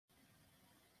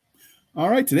All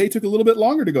right, today took a little bit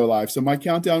longer to go live, so my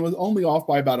countdown was only off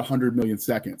by about 100 million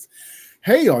seconds.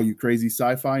 Hey, all you crazy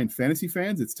sci-fi and fantasy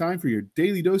fans, it's time for your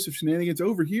daily dose of shenanigans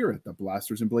over here at the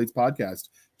Blasters and Blades podcast.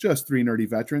 Just three nerdy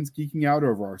veterans geeking out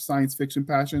over our science fiction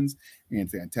passions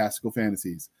and fantastical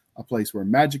fantasies. A place where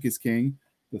magic is king,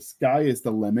 the sky is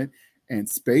the limit, and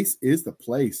space is the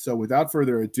place. So without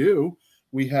further ado,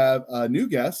 we have a new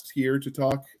guest here to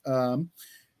talk.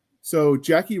 So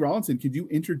Jacki Rawlinson, could you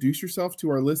introduce yourself to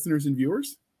our listeners and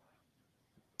viewers?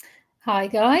 Hi,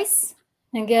 guys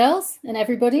and girls and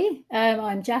everybody.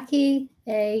 I'm Jacki,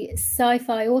 a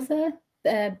sci-fi author,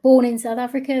 born in South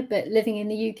Africa, but living in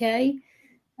the UK.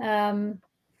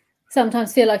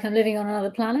 Sometimes feel like I'm living on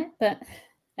another planet, but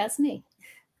that's me.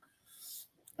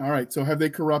 All right. So have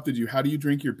they corrupted you? How do you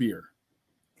drink your beer?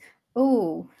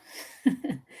 Oh,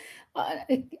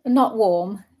 not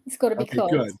warm. It's got to be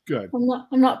cold. Good.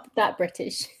 I'm not that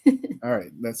British. All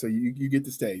right, so you get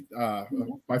to stay.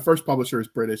 My first publisher is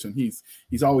British, and he's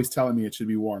always telling me it should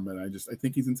be warm, and I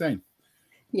think he's insane.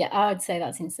 Yeah, I would say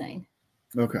that's insane.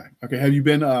 Okay. Have you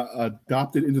been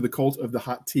adopted into the cult of the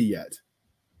hot tea yet?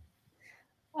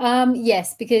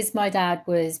 Yes, because my dad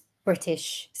was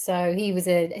British, so he was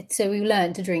so we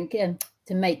learned to drink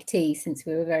to make tea since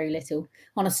we were very little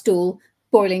on a stool.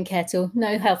 Boiling kettle,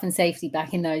 no health and safety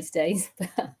back in those days.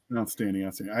 Outstanding.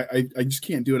 I just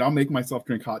can't do it. I'll make myself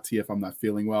drink hot tea if I'm not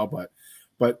feeling well,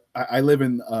 but I live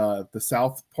in the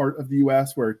south part of the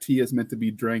U.S. where tea is meant to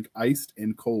be drank iced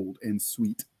and cold and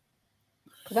sweet.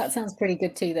 That sounds pretty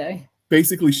good too, though.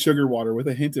 Basically sugar water with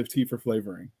a hint of tea for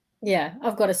flavoring. Yeah,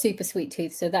 I've got a super sweet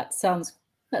tooth, so that sounds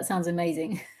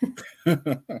amazing.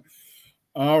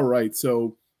 All right,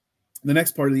 so the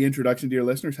next part of the introduction, dear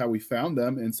listeners, how we found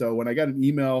them. And so when I got an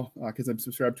email, because I'm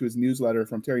subscribed to his newsletter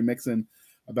from Terry Mixon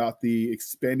about the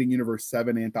Expanding Universe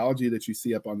 7 anthology that you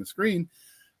see up on the screen,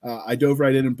 I dove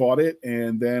right in and bought it.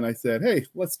 And then I said, hey,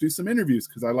 let's do some interviews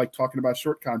because I like talking about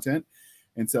short content.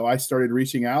 And so I started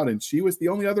reaching out, and she was the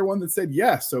only other one that said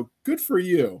yes. So good for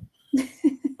you.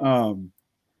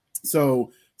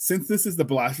 So since this is the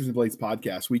Blasters and Blades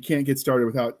podcast, we can't get started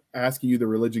without asking you the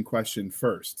religion question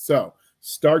first. So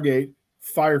Stargate,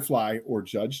 Firefly, or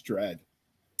Judge Dredd?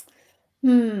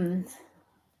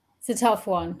 It's a tough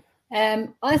one.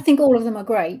 I think all of them are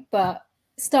great, but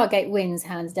Stargate wins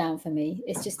hands down for me.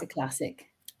 It's just a classic.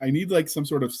 I need like some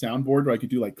sort of soundboard where I could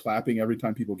do like clapping every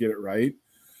time people get it right.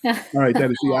 All right,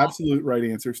 that is the absolute right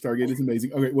answer. Stargate is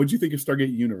amazing. Okay, what did you think of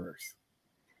Stargate Universe?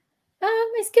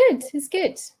 It's good. It's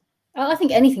good. I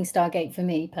think anything Stargate for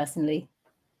me personally.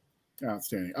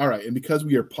 Outstanding. All right, and because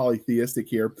we are polytheistic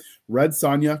here, Red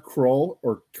Sonja, Kroll,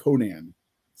 or Conan?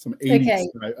 Some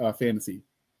 80s fantasy.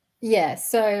 Yeah,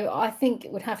 so I think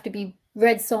it would have to be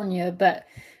Red Sonja, but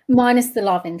minus the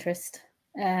love interest,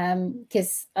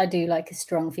 because I do like a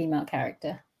strong female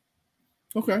character.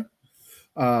 Okay.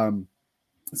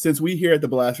 Since we here at the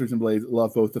Blasters and Blades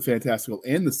love both the fantastical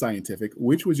and the scientific,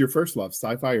 which was your first love,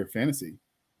 sci-fi or fantasy?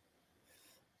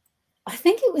 I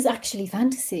think it was actually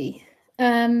fantasy.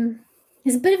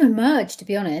 It's a bit of a merge, to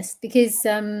be honest, because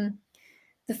the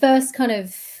first kind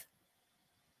of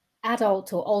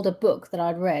adult or older book that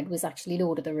I'd read was actually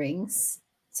Lord of the Rings.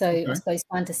 So I suppose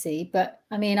fantasy. But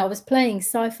I mean, I was playing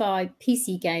sci-fi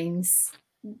PC games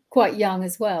quite young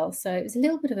as well. So it was a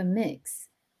little bit of a mix.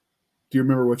 Do you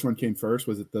remember which one came first?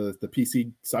 Was it the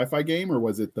PC sci-fi game, or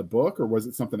was it the book, or was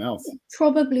it something else? It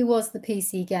probably was the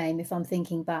PC game, if I'm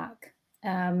thinking back.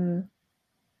 Yeah.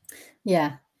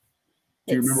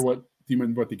 Do you remember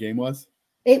what the game was?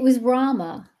 It was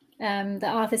Rama, the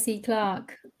Arthur C.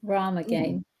 Clarke Rama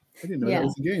game. I didn't know that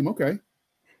was the game. Okay.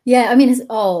 Yeah, I mean, it's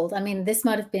old. I mean, this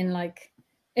might have been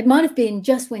it might have been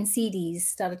just when CDs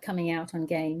started coming out on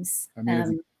games. I mean,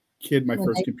 as a kid, my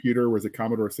first computer was a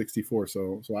Commodore 64,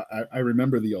 so I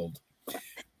remember the old.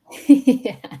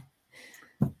 Yeah.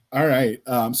 All right.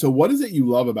 So what is it you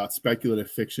love about speculative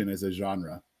fiction as a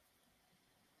genre?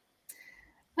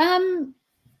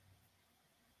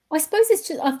 I suppose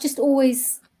I've just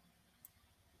always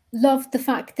loved the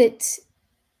fact that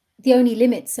the only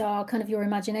limits are kind of your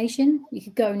imagination. You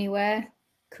could go anywhere,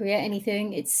 create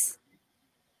anything. It's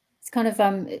kind of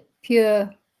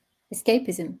pure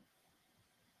escapism.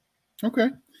 Okay,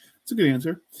 that's a good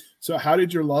answer. So how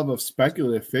did your love of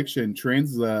speculative fiction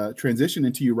transition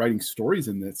into you writing stories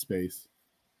in that space?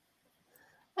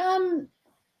 I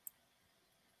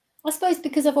suppose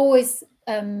because I've always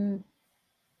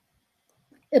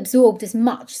absorbed as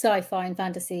much sci-fi and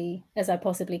fantasy as I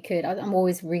possibly could. I'm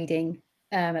always reading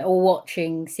or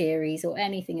watching series or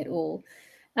anything at all.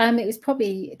 It was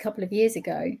probably a couple of years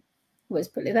ago. It was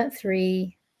probably about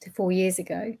 3 to 4 years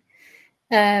ago.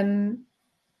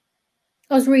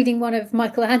 I was reading one of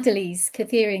Michael Handley's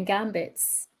Catherian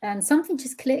Gambits, and something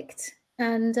just clicked.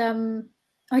 And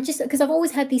because I've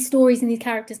always had these stories and these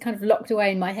characters kind of locked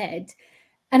away in my head,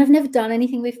 and I've never done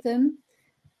anything with them.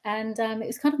 And it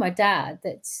was kind of my dad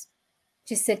that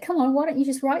just said, come on, why don't you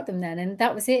just write them then? And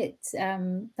that was it.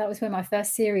 That was when my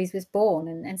first series was born.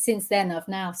 And since then, I've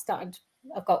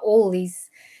got all these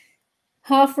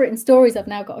half-written stories I've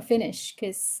now got to finish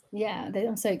because, yeah,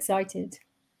 I'm so excited.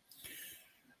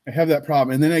 I have that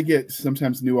problem. And then I get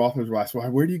sometimes new authors will ask, well,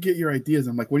 where do you get your ideas?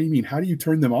 I'm like, what do you mean? How do you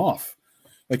turn them off?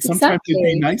 Like sometimes it'd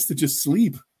be nice to just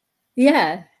sleep.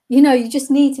 Yeah. You know, you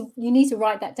need to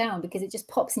write that down because it just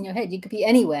pops in your head. You could be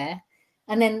anywhere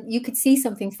and then you could see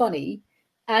something funny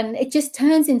and it just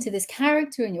turns into this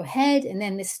character in your head and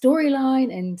then this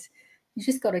storyline, and you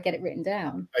just got to get it written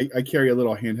down. I carry a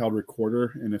little handheld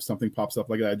recorder, and if something pops up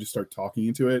like that, I just start talking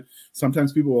into it.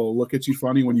 Sometimes people will look at you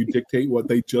funny when you dictate what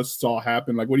they just saw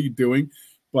happen. Like, what are you doing?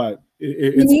 But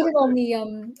you need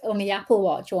it on the Apple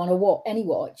Watch or on any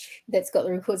watch that's got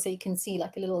the record, so you can see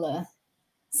like a little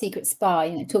secret spy,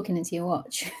 you know, talking into your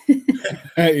watch.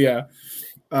 Yeah.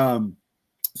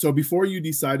 So before you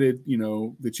decided, you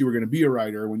know, that you were going to be a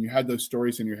writer, when you had those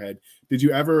stories in your head, did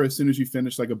you ever, as soon as you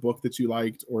finished like a book that you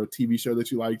liked or a TV show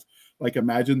that you liked, like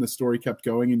imagine the story kept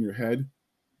going in your head?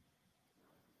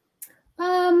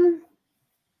 I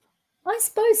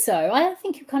suppose so. I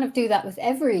think you kind of do that with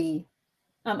every.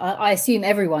 I assume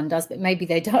everyone does, but maybe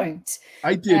they don't.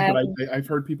 I did, but I've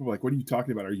heard people like, "What are you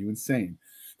talking about? Are you insane?"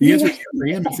 The answer is I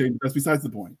am insane. That's besides the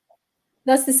point.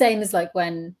 That's the same as like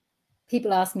when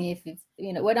people ask me if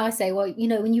you know, when I say, well, you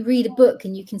know, when you read a book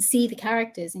and you can see the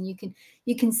characters and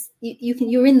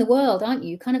you're in the world, aren't you?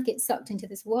 You kind of get sucked into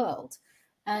this world.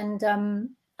 And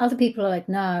other people are like,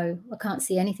 no, I can't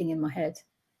see anything in my head.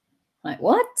 I'm like,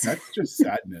 what? That's just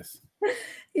sadness.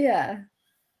 Yeah.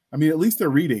 I mean, at least they're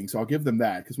reading, so I'll give them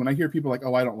that. Because when I hear people like,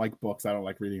 oh, I don't like books, I don't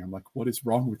like reading, I'm like, what is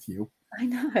wrong with you? I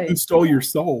know. You stole your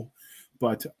soul.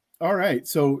 But all right.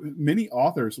 So many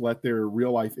authors let their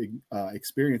real life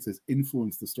experiences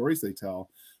influence the stories they tell.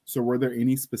 So were there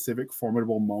any specific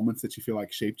formidable moments that you feel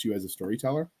like shaped you as a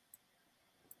storyteller?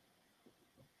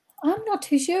 I'm not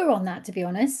too sure on that, to be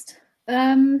honest.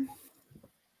 I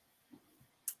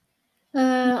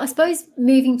suppose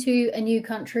moving to a new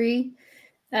country,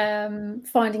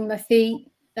 finding my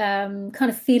feet, kind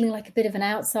of feeling like a bit of an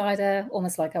outsider,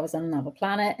 almost like I was on another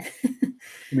planet. I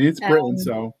mean, it's Britain,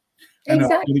 so I know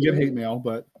I'm going to get hate mail,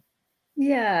 but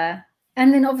yeah.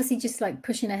 And then obviously just like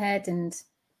pushing ahead and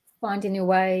finding your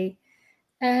way.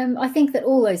 I think that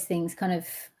all those things kind of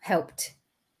helped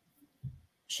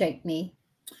shape me.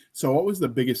 So what was the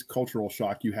biggest cultural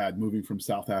shock you had moving from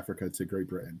South Africa to Great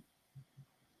Britain?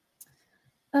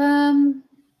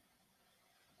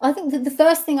 I think that the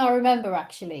first thing I remember,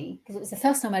 actually, because it was the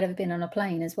first time I'd ever been on a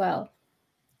plane as well.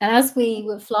 And as we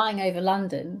were flying over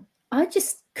London, I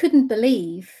just couldn't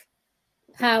believe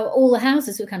how all the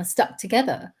houses were kind of stuck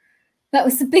together. That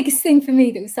was the biggest thing for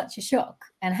me that was such a shock,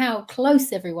 and how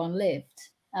close everyone lived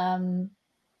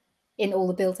in all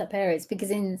the built-up areas.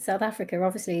 Because in South Africa,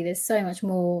 obviously, there's so much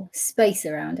more space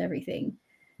around everything.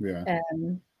 Yeah.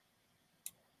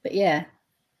 But yeah,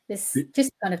 it's just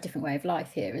a kind of different way of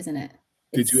life here, isn't it?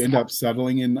 Did you end up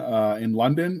settling in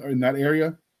London or in that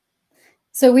area?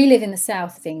 So we live in the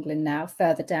south of England now,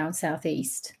 further down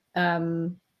southeast.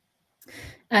 And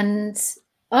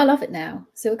I love it now.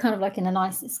 So we're kind of like in a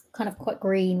nice, it's kind of quite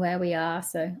green where we are.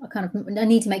 So I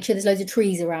need to make sure there's loads of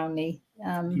trees around me.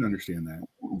 I can understand that.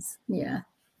 Yeah.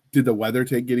 Did the weather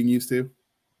take getting used to?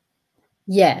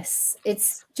 Yes,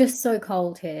 it's just so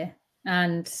cold here.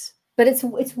 But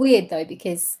it's weird though,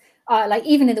 because like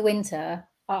even in the winter,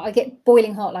 I get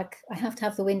boiling hot. Like I have to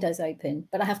have the windows open,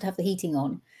 but I have to have the heating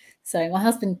on. So my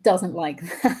husband doesn't like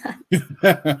that.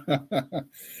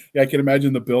 Yeah, I can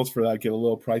imagine the bills for that get a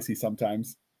little pricey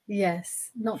sometimes.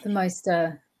 Yes, not the most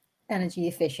energy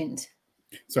efficient.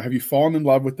 So have you fallen in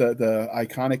love with the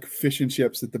iconic fish and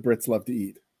chips that the Brits love to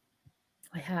eat?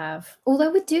 I have.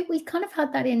 Although we kind of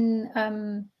had that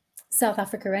in South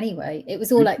Africa anyway. It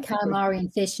was all like calamari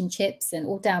and fish and chips and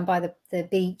all down by the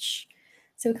beach.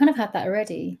 So we kind of had that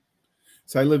already.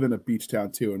 So I live in a beach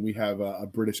town too, and we have a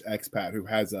British expat who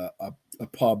has a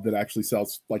pub that actually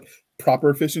sells like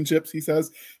proper fish and chips, he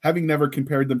says. Having never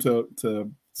compared them to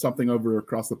something over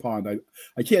across the pond,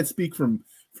 I can't speak from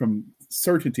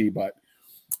certainty, but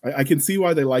I can see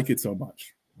why they like it so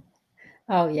much.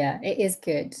 Oh yeah, it is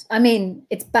good. I mean,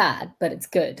 it's bad, but it's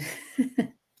good.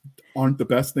 Aren't the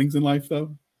best things in life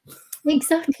though?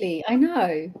 Exactly, I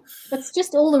know. That's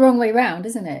just all the wrong way around,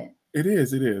 isn't it? It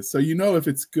is. So you know if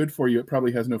it's good for you, it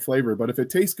probably has no flavor. But if it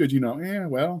tastes good, you know,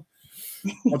 well.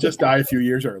 I'll just die a few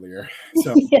years earlier.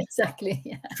 So Yeah, exactly.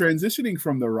 Yeah. transitioning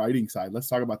from the writing side, let's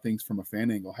talk about things from a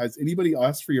fan angle. Has anybody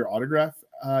asked for your autograph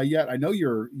yet? I know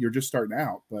you're just starting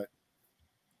out, but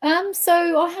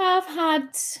So I have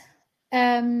had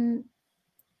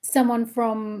someone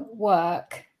from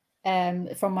work,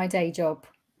 from my day job.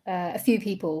 A few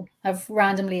people have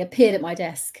randomly appeared at my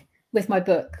desk with my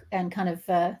book and kind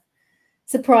of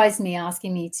surprised me,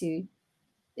 asking me to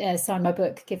sign my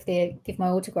book, give my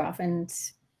autograph, and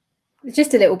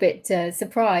just a little bit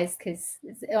surprised because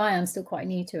I am still quite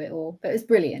new to it all, but it was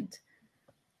brilliant.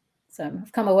 So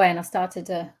I've come away and I've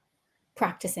started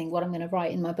practicing what I'm going to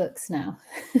write in my books now.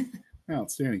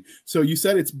 outstanding. So you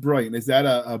said it's brilliant. Is that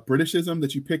a Britishism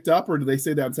that you picked up, or do they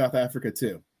say that in South Africa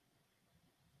too?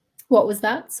 What was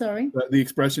that? Sorry. The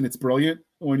expression "it's brilliant"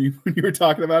 when you were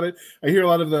talking about it. I hear a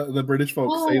lot of the British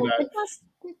folks say that.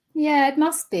 It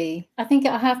must be. I think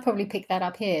I have probably picked that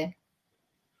up here.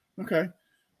 Okay.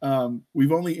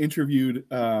 We've only interviewed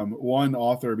one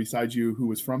author besides you who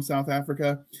was from South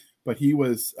Africa, but he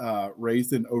was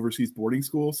raised in overseas boarding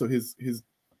school, so his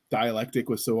dialectic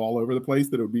was so all over the place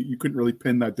that you couldn't really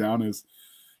pin that down as,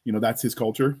 that's his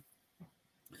culture.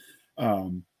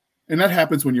 And that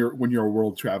happens when you're a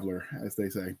world traveler, as they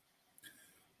say.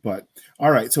 But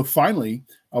all right, so finally,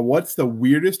 what's the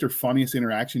weirdest or funniest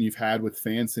interaction you've had with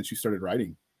fans since you started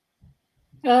writing?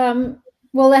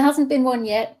 Well, there hasn't been one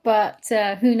yet, but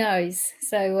who knows?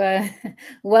 So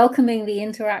welcoming the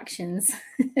interactions.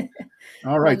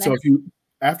 All right. So if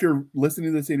after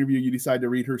listening to this interview, you decide to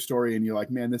read her story and you're like,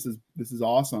 man, this is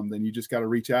awesome, then you just got to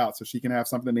reach out so she can have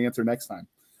something to answer next time.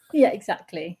 Yeah,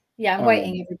 exactly. Yeah, I'm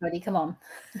waiting, everybody. Come on.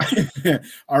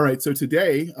 All right. So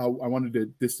today, I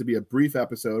wanted this to be a brief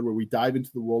episode where we dive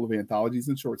into the world of anthologies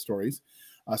and short stories.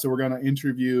 So we're going to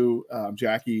interview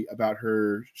Jacki about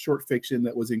her short fiction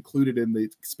that was included in the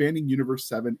Expanding Universe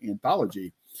 7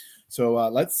 anthology. So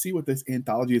let's see what this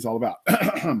anthology is all about.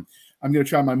 I'm going to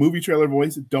try my movie trailer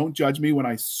voice. Don't judge me when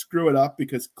I screw it up,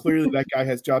 because clearly that guy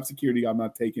has job security. I'm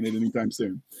not taking it anytime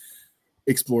soon.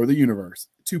 Explore the universe.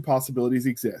 Two possibilities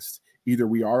exist. Either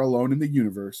we are alone in the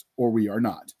universe or we are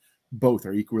not. Both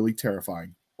are equally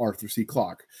terrifying. Arthur C.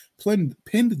 Clarke pinned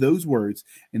those words,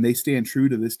 and they stand true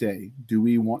to this day. Do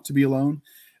we want to be alone?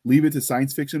 Leave it to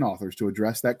science fiction authors to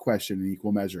address that question in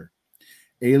equal measure.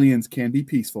 Aliens can be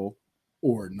peaceful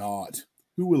or not.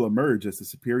 Who will emerge as the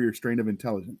superior strain of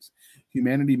intelligence?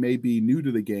 Humanity may be new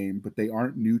to the game, but they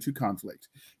aren't new to conflict.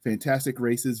 Fantastic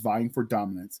races vying for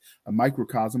dominance, a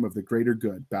microcosm of the greater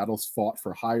good, battles fought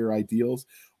for higher ideals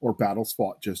or battles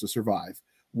fought just to survive.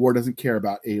 War doesn't care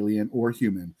about alien or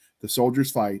human. The soldiers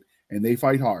fight, and they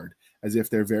fight hard, as if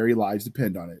their very lives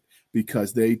depend on it,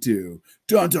 because they do.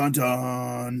 Dun, dun,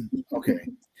 dun. Okay.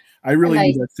 I really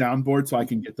need that soundboard so I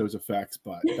can get those effects,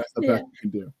 but that's the best we can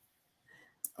do.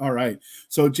 All right.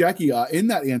 So, Jacki, in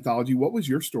that anthology, what was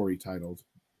your story titled?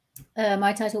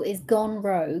 My title is Gone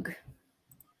Rogue.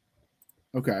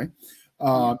 Okay.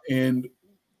 And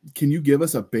can you give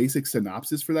us a basic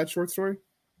synopsis for that short story?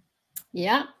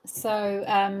 Yeah. So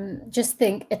just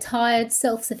think, a tired,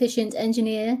 self-sufficient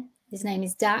engineer. His name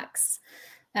is Dax.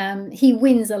 He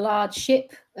wins a large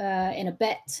ship in a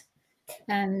bet,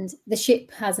 and the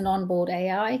ship has an onboard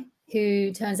AI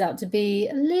who turns out to be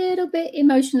a little bit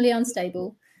emotionally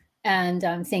unstable,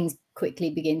 and things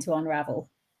quickly begin to unravel.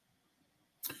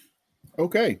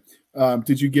 Okay.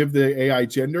 Did you give the AI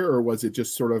gender, or was it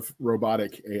just sort of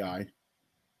robotic AI?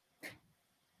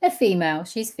 A female.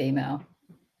 She's female.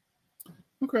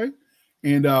 Okay.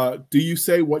 And do you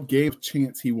say what gave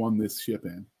chance he won this ship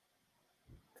in?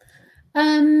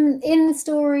 In the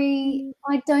story,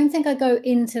 I don't think I go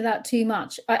into that too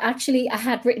much. I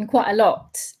had written quite a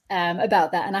lot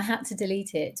about that, and I had to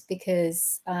delete it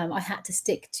because I had to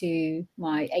stick to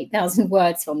my 8,000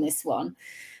 words from this one.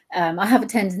 I have a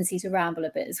tendency to ramble a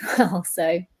bit as well.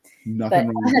 So, nothing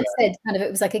but wrong I with had that. said kind of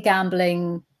it was like a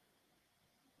gambling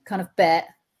kind of bet,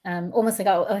 almost like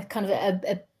a kind of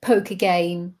a poker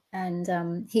game,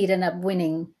 and he'd end up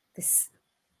winning this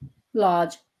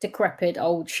large, decrepit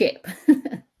old ship.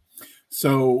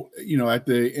 So, at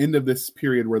the end of this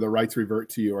period where the rights revert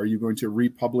to you, are you going to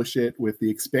republish it with the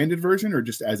expanded version or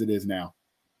just as it is now?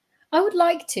 I would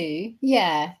like to,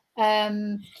 yeah.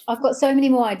 I've got so many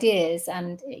more ideas,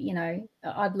 and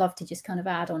I'd love to just kind of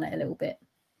add on it a little bit,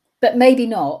 but maybe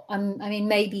not. I mean,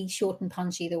 maybe short and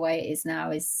punchy the way it is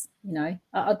now is,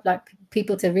 I'd like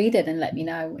people to read it and let me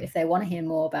know if they want to hear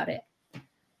more about it.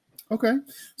 Okay.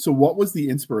 So what was the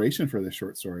inspiration for this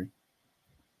short story?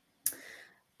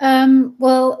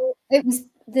 Well,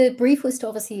 the brief was to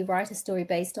obviously write a story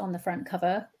based on the front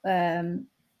cover.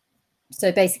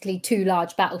 So basically 2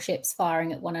 large battleships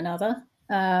firing at one another.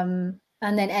 And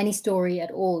then any story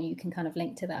at all, you can kind of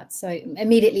link to that. So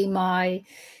immediately my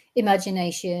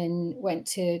imagination went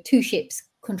to 2 ships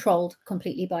controlled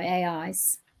completely by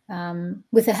AIs,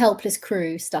 with a helpless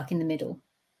crew stuck in the middle.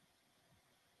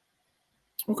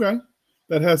 Okay.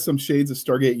 That has some shades of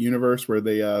Stargate Universe, where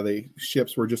the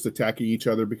ships were just attacking each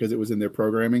other because it was in their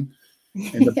programming.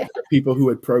 And the people who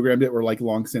had programmed it were like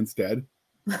long since dead.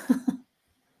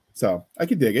 So I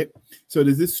could dig it. So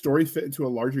does this story fit into a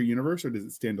larger universe, or does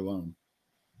it stand alone?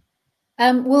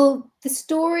 Well, the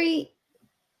story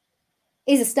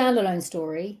is a standalone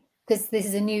story because this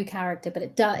is a new character, but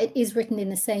it is written in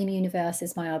the same universe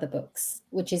as my other books,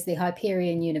 which is the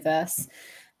Hyperion universe.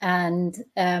 And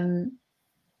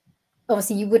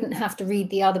obviously you wouldn't have to read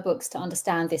the other books to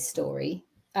understand this story.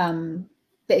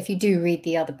 But if you do read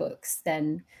the other books,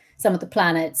 then some of the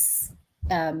planets,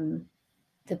 the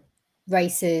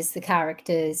races, the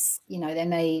characters, they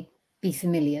may be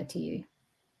familiar to you.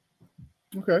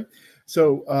 Okay.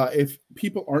 So if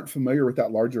people aren't familiar with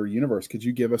that larger universe, could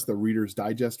you give us the Reader's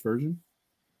Digest version?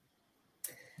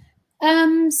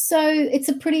 So it's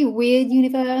a pretty weird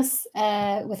universe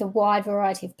with a wide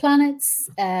variety of planets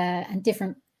and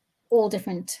all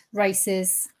different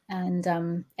races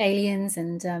and aliens,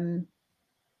 and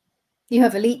you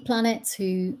have elite planets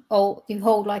who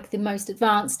hold like the most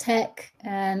advanced tech,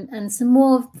 and some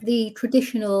more of the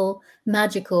traditional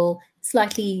magical,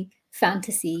 slightly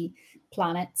fantasy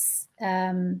planets,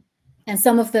 and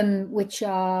some of them which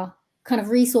are kind of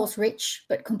resource rich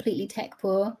but completely tech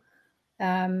poor.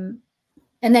 And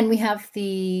then we have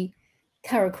the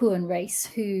Karakuan race,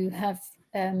 who have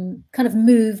kind of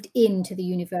moved into the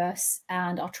universe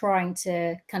and are trying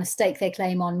to kind of stake their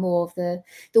claim on more of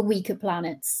the weaker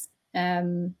planets.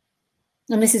 And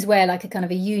this is where like a kind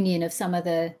of a union of some of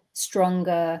the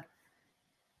stronger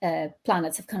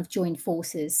planets have kind of joined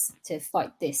forces to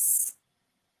fight this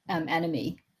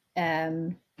enemy.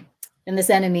 And this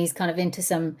enemy is kind of into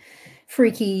some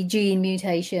freaky gene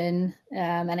mutation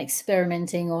and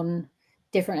experimenting on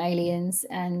different aliens,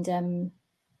 and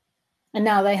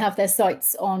now they have their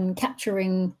sights on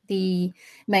capturing the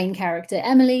main character,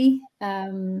 Emily.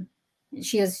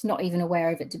 She is not even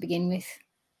aware of it to begin with,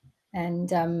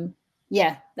 and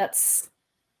yeah, that's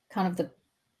kind of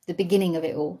the beginning of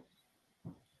it all.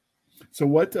 So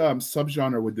what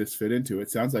subgenre would this fit into?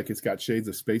 It sounds like it's got shades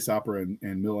of space opera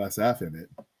and Mill SF in it.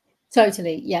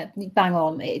 Totally, yeah, bang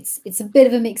on. It's a bit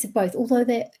of a mix of both, although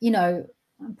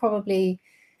I'm probably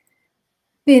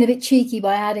being a bit cheeky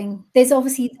by adding, it's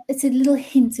a little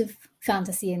hint of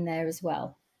fantasy in there as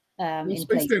well.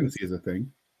 Space fantasy is a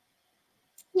thing.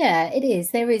 Yeah, it is.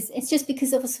 There is. It's just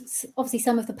because obviously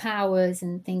some of the powers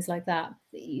and things like that,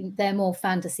 they're more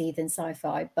fantasy than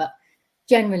sci-fi, but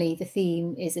generally the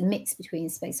theme is a mix between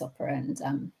space opera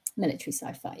and military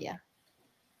sci-fi. Yeah.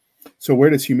 So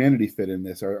where does humanity fit in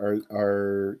this?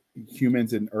 Are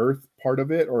humans in Earth part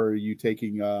of it, or are you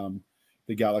taking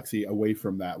the galaxy away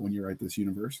from that when you write this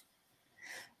universe?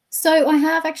 So I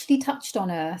have actually touched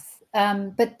on Earth,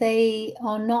 but they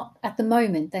are not at the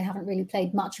moment. They haven't really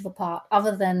played much of a part,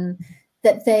 other than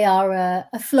that they are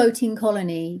a floating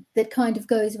colony that kind of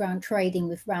goes around trading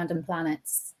with random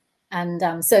planets,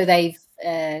 and so they've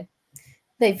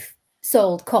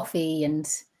sold coffee and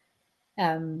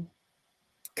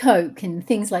Coke and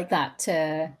things like that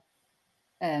to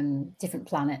different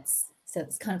planets. So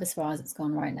it's kind of as far as it's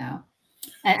gone right now.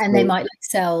 And they might like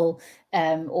sell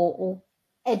or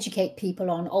educate people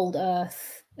on old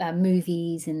Earth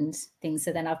movies and things.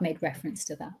 So then I've made reference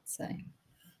to that.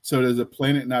 So does the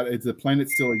planet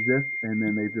still exist, and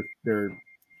then they're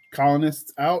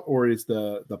colonists out, or is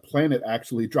the planet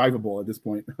actually drivable at this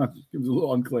point? It was a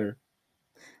little unclear.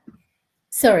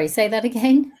 Sorry, say that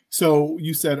again. So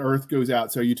you said Earth goes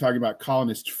out. So are you talking about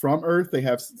colonists from Earth? They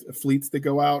have fleets that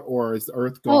go out, or is the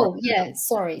Earth gone? Oh, yeah,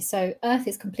 sorry. So Earth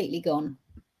is completely gone.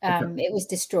 Okay. It was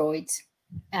destroyed.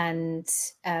 And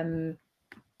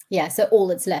yeah, so all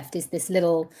that's left is this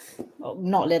little, well,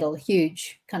 not little,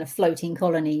 huge kind of floating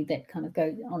colony that kind of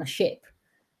goes on a ship.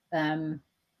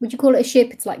 Would you call it a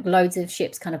ship? It's like loads of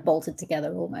ships kind of bolted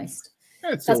together almost.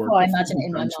 Yeah, that's how I imagine it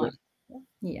in my mind.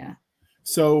 Yeah.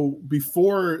 So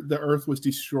before the Earth was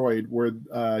destroyed,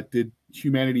 did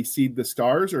humanity seed the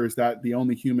stars, or is that the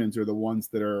only humans are the ones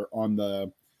that are on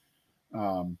the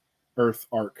Earth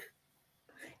arc?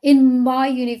 In my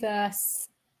universe,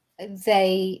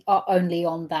 they are only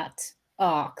on that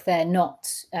arc. They're not.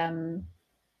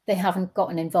 They haven't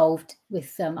gotten involved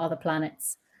with other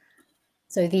planets.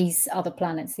 So these other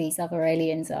planets, these other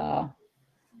aliens have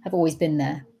always been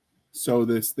there. So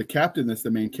the captain, that's the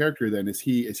main character, then is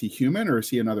he human, or is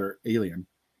he another alien?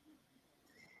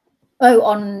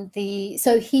 Oh,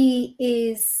 so he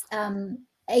is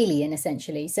alien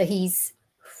essentially. So he's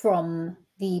from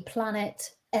the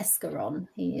planet Escaron.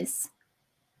 He is.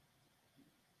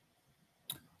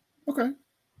 Okay.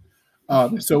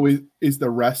 So is the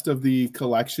rest of the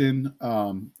collection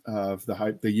of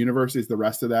the universe, is the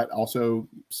rest of that also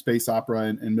space opera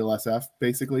and middle SF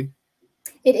basically?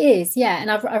 It is, yeah. And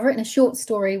I've written a short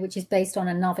story which is based on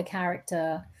another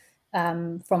character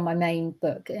from my main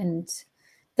book, and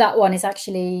that one is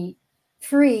actually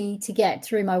free to get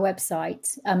through my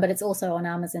website, but it's also on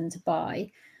Amazon to buy,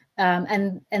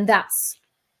 and that's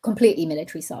completely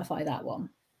military sci-fi, that one.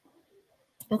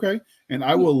 Okay. And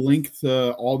I will link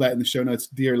to all that in the show notes,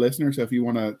 dear listener. So if you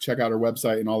want to check out her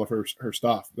website and all of her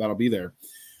stuff, that'll be there.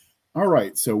 All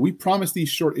right. So we promised these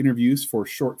short interviews for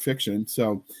short fiction.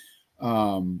 So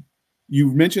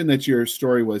you mentioned that your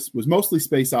story was mostly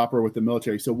space opera with the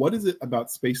military. So what is it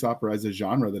about space opera as a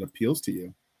genre that appeals to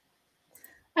you?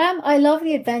 I love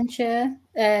the adventure,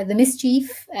 the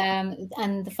mischief,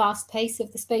 and the fast pace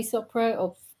of the space opera.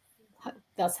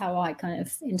 That's how I kind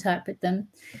of interpret them.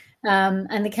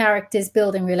 And the characters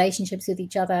building relationships with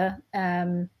each other.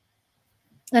 And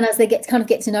as they get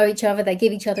to know each other, they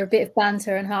give each other a bit of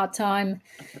banter and hard time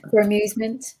for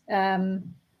amusement.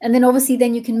 And then obviously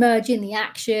then you can merge in the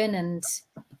action and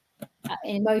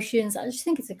emotions. I just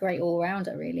think it's a great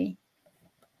all-rounder, really.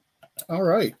 All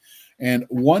right. And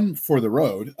one for the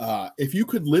road. If you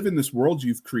could live in this world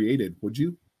you've created, would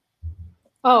you?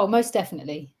 Oh, most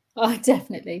definitely. Oh,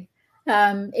 definitely.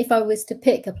 If I was to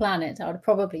pick a planet, I would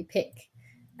probably pick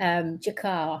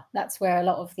Jacki. That's where a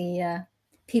lot of the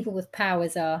people with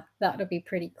powers are. That would be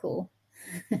pretty cool.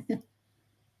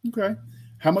 Okay.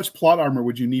 How much plot armor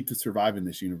would you need to survive in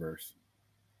this universe?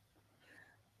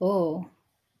 Oh,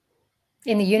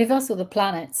 in the universe or the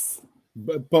planets?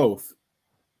 Both.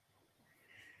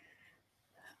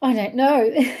 I don't know.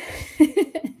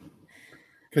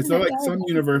 Because they're like some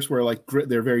universe where like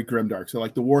they're very grimdark. So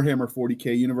like the Warhammer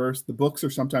 40K universe, the books are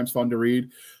sometimes fun to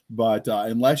read, but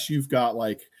unless you've got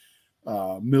like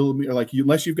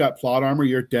unless you've got plot armor,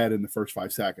 you're dead in the first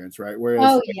 5 seconds, right?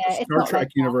 Whereas the Star Trek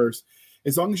universe,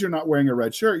 as long as you're not wearing a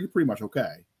red shirt, you're pretty much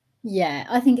okay. Yeah,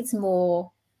 I think it's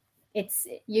more.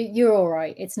 You're all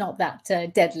right. It's not that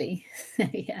deadly.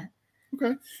 Yeah.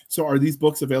 Okay. So are these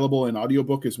books available in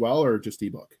audiobook as well, or just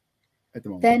ebook at the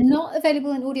moment? They're not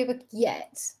available in audiobook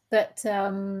yet, but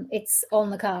it's on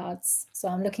the cards. So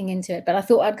I'm looking into it. But I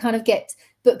thought I'd kind of get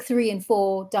book 3 and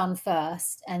 4 done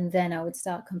first, and then I would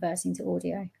start converting to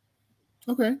audio.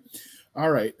 Okay.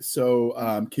 All right.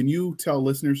 So can you tell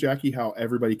listeners, Jacki, how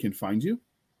everybody can find you?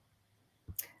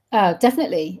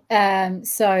 Definitely.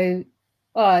 So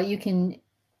you can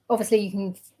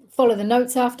follow the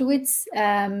notes afterwards,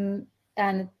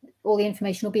 and all the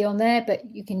information will be on there, but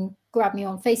you can grab me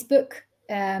on Facebook,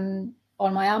 on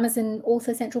my Amazon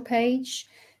Author Central page,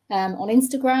 on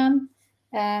Instagram,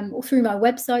 or through my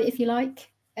website if you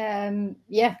like.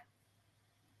 Yeah,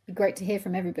 be great to hear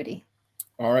from everybody.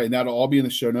 All right, and that'll all be in the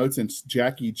show notes. And it's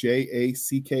Jacki,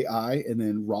 Jacki, and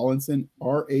then Rawlinson,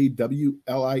 Rawlinson.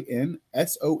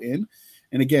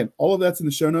 And again, all of that's in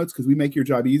the show notes because we make your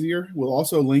job easier. We'll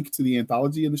also link to the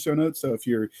anthology in the show notes. So if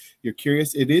you're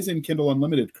curious, it is in Kindle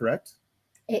Unlimited, correct?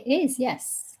 It is,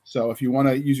 yes. So if you want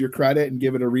to use your credit and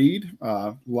give it a read,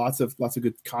 lots of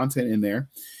good content in there.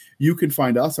 You can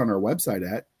find us on our website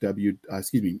at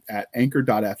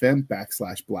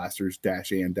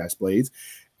anchor.fm/blasters-and-blades.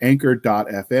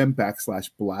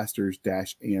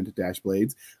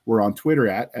 Anchor.fm/blasters-and-blades. We're on Twitter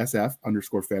at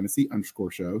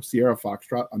SF_fantasy_show, Sierra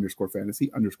Foxtrot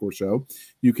 _fantasy_show.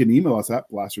 You can email us at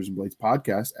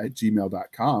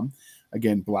blastersandbladespodcast@gmail.com.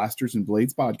 Again,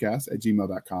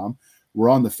 blastersandbladespodcast@gmail.com. We're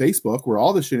on the Facebook where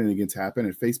all the shenanigans happen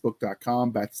at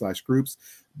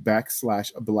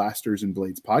facebook.com/groups/Blasters and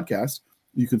Blades Podcast.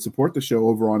 You can support the show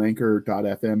over on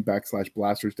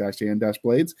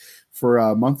anchor.fm/blasters-and-blades for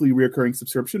a monthly reoccurring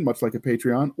subscription, much like a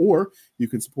Patreon, or you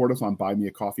can support us on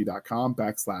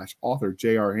buymeacoffee.com/author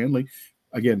J.R. Handley.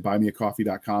 Again,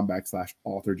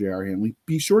 buymeacoffee.com/author J.R. Handley.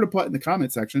 Be sure to put in the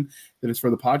comment section that it's for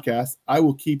the podcast. I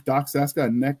will keep Doc Cisca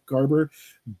and Nick Garber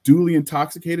duly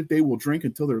intoxicated. They will drink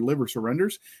until their liver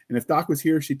surrenders. And if Doc was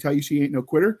here, she'd tell you she ain't no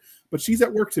quitter, but she's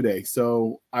at work today,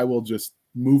 so I will just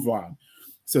move on.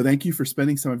 So thank you for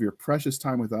spending some of your precious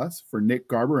time with us. For Nick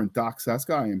Garber and Doc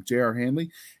Cisca, I am J.R.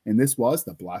 Handley, and this was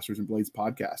the Blasters and Blades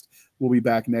podcast. We'll be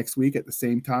back next week at the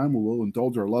same time where we'll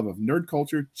indulge our love of nerd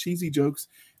culture, cheesy jokes,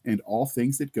 and all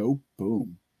things that go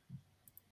boom.